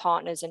of our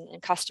partners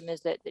and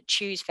customers that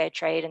choose fair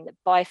trade and that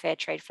buy fair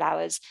trade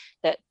flours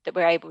that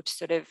we're able to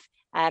sort of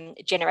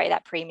generate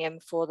that premium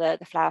for the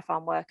flour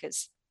farm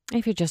workers.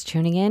 If you're just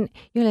tuning in,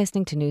 you're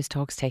listening to News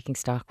Talks Taking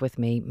Stock with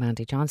me,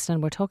 Mandy Johnston.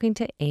 We're talking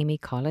to Amy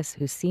Collis,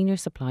 who's Senior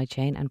Supply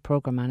Chain and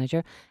Programme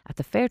Manager at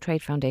the Fair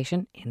Trade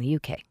Foundation in the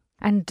UK.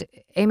 And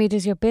Amy,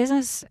 does your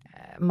business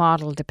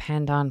model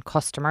depend on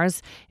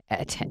customers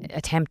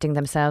attempting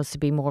themselves to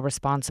be more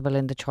responsible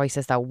in the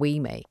choices that we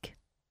make?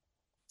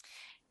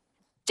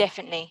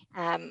 Definitely.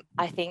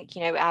 I think,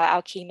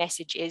 our key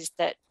message is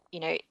that,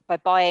 by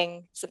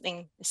buying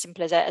something as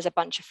simple as a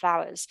bunch of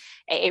flowers,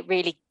 it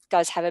really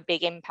does have a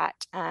big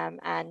impact. And,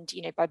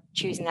 by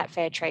choosing that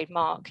fair trade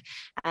mark,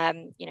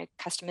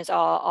 customers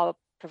are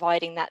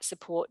providing that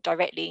support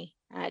directly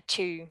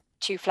to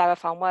flour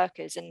farm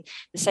workers, and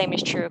the same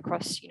is true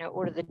across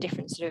all of the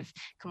different sort of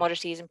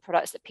commodities and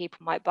products that people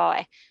might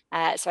buy.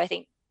 So I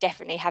think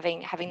definitely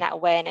having that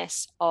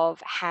awareness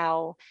of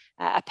how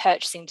a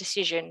purchasing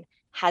decision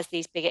has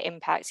these bigger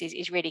impacts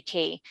is really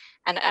key.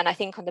 And I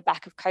think on the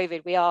back of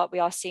COVID, we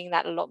are seeing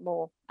that a lot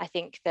more. I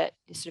think that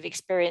the sort of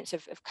experience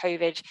of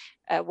COVID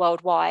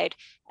worldwide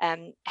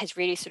has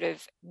really sort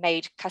of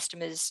made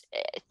customers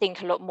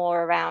think a lot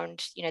more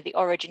around, the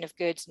origin of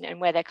goods and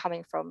where they're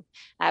coming from,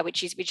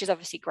 which is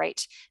obviously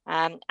great.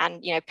 And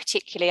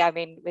particularly, I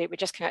mean, we're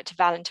just coming up to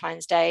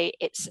Valentine's Day.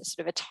 It's sort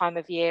of a time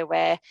of year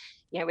where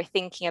we're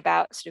thinking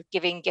about sort of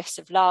giving gifts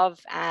of love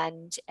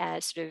and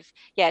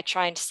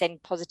trying to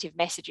send positive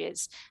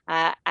messages.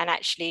 And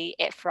actually,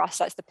 for us,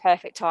 that's the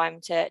perfect time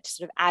to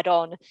sort of add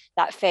on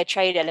that fair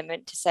trade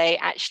element to say,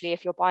 actually,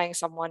 if you're buying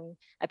someone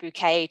a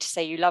bouquet to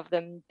say you love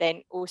them,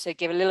 then also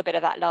give a little bit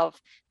of that love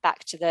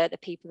back to the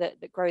people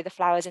that grow the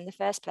flowers in the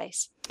first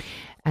place.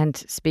 And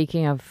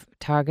speaking of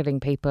targeting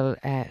people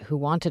who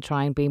want to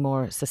try and be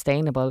more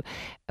sustainable,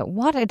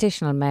 what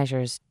additional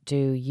measures do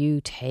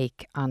you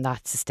take on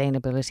that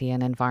sustainability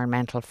and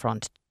environmental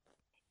front?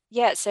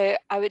 Yeah, so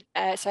I would.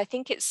 So I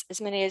think it's as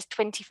many as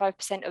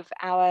 25% of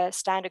our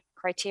standard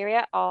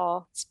criteria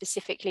are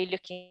specifically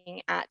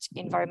looking at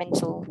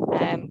environmental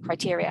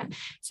criteria.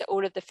 So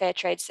all of the fair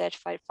trade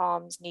certified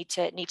farms need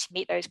to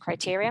meet those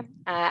criteria,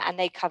 and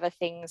they cover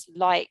things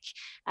like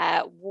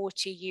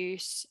water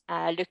use,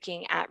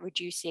 looking at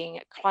reducing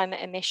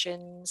climate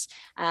emissions,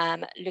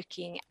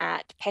 looking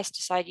at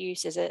pesticide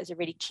use as a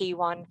really key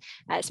one.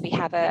 So we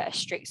have a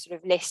strict sort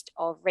of list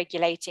of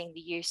regulating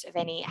the use of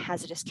any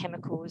hazardous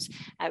chemicals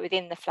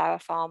within the flower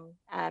farm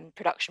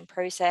production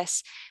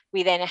process.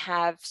 We then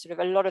have sort of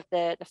a lot of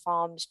the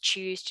farms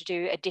choose to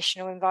do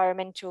additional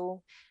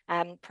environmental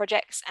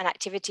projects and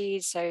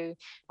activities. So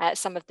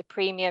some of the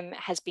premium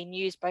has been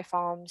used by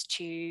farms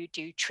to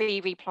do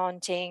tree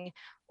replanting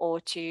or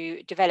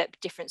to develop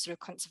different sort of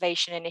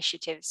conservation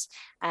initiatives.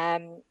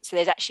 So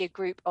there's actually a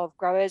group of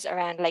growers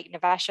around Lake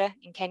Naivasha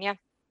in Kenya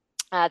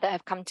that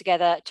have come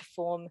together to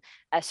form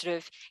a sort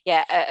of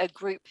a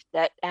group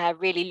that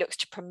really looks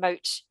to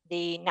promote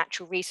the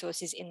natural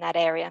resources in that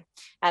area.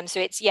 So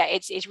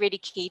it's really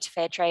key to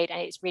fair trade,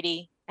 and it's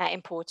really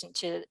important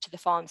to the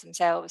farms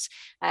themselves.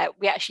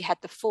 We actually had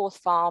the 4th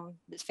farm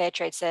that's fair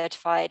trade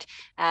certified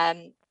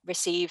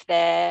receive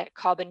their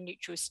carbon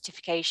neutral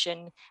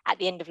certification at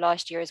the end of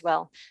last year as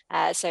well.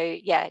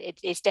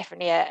 It's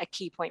definitely a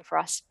key point for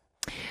us.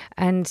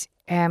 And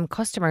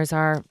customers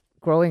are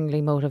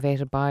growingly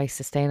motivated by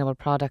sustainable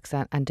products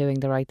and doing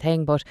the right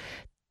thing, but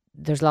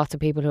there's lots of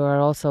people who are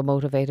also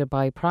motivated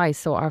by price.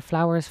 So are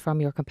flowers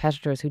from your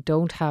competitors who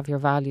don't have your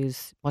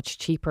values much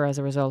cheaper as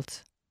a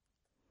result?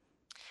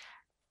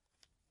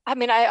 I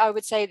mean, I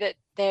would say that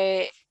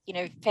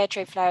fair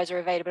trade flowers are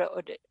available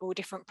at all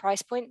different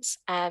price points.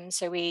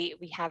 So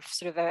we have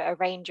sort of a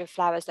range of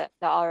flowers that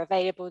are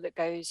available that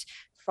goes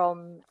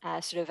from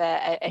sort of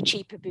a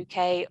cheaper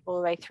bouquet all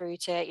the way through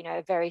to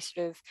a very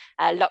sort of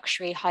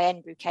luxury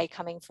high-end bouquet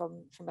coming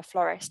from a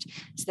florist.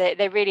 So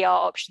there really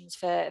are options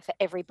for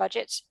every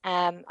budget.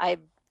 I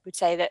would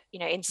say that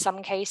in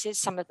some cases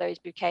some of those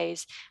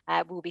bouquets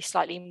will be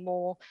slightly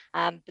more,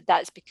 but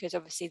that's because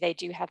obviously they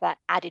do have that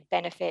added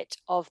benefit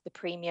of the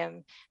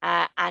premium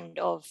and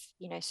of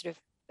sort of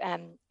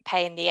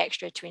paying the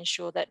extra to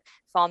ensure that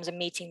farms are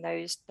meeting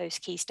those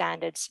key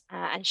standards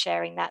and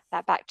sharing that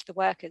back to the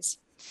workers.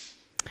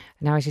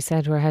 Now, as you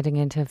said, we're heading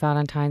into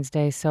Valentine's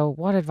Day. So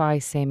what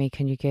advice, Amy,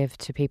 can you give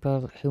to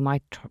people who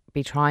might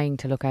be trying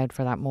to look out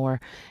for that more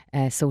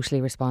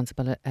socially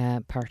responsible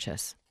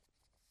purchase?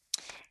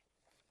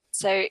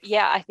 So,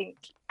 I think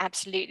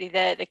absolutely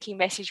the key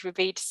message would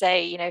be to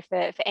say,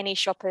 for any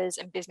shoppers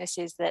and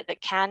businesses that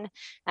can,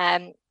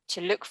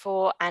 to look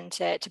for and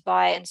to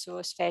buy and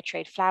source fair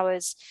trade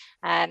flowers.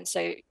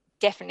 So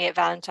definitely at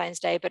Valentine's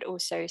Day, but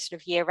also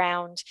sort of year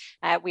round.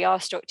 We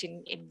are stocked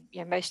in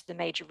most of the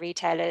major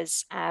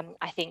retailers.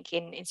 I think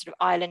in sort of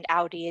Ireland,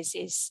 Aldi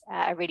is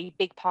a really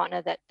big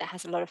partner that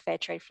has a lot of fair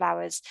trade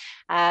flowers,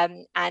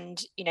 and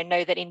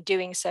know that in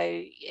doing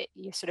so,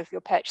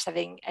 your purchase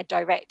having a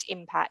direct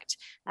impact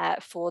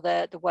for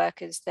the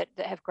workers that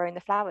have grown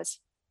the flowers.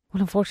 Well,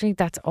 unfortunately,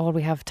 that's all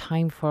we have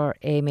time for,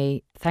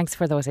 Amy. Thanks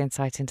for those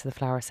insights into the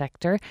flower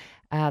sector.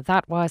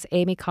 That was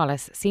Amy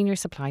Collis, Senior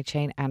Supply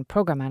Chain and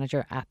Programme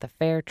Manager at the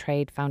Fair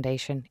Trade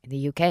Foundation in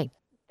the UK.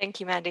 Thank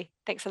you, Mandy.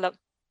 Thanks a lot.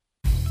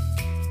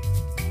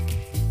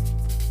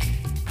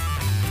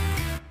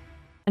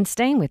 And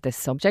staying with this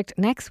subject,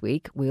 next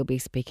week we'll be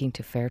speaking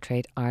to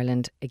Fairtrade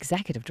Ireland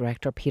Executive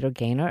Director Peter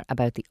Gaynor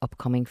about the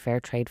upcoming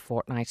Fairtrade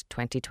Fortnight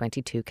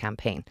 2022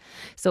 campaign.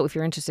 So if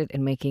you're interested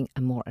in making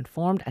a more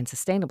informed and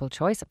sustainable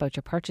choice about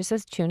your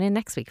purchases, tune in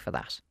next week for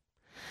that.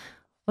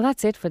 Well,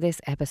 that's it for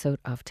this episode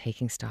of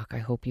Taking Stock. I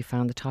hope you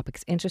found the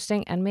topics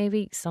interesting and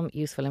maybe some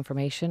useful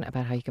information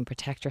about how you can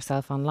protect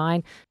yourself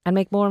online and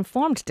make more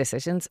informed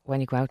decisions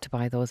when you go out to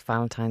buy those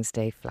Valentine's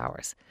Day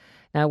flowers.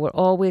 Now, we're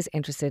always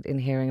interested in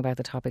hearing about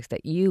the topics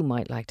that you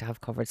might like to have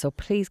covered, so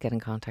please get in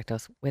contact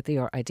us with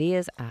your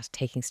ideas at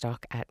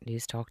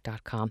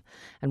takingstock@newstalk.com.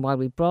 And while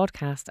we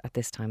broadcast at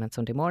this time on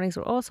Sunday mornings,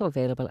 we're also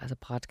available as a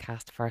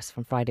podcast first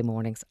from Friday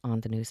mornings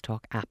on the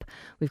Newstalk app.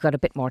 We've got a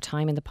bit more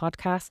time in the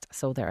podcast,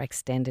 so there are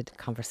extended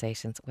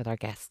conversations with our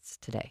guests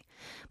today.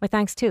 My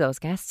thanks to those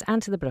guests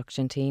and to the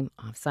production team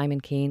of Simon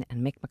Keane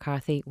and Mick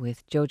McCarthy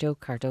with Jojo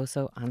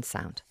Cardoso on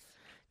sound.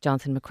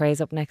 Jonathan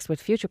McRae's up next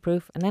with Future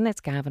Proof, and then it's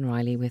Gavin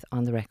Riley with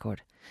On the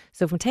Record.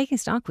 So from Taking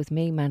Stock with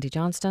me, Mandy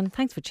Johnston,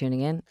 thanks for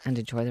tuning in and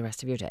enjoy the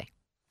rest of your day.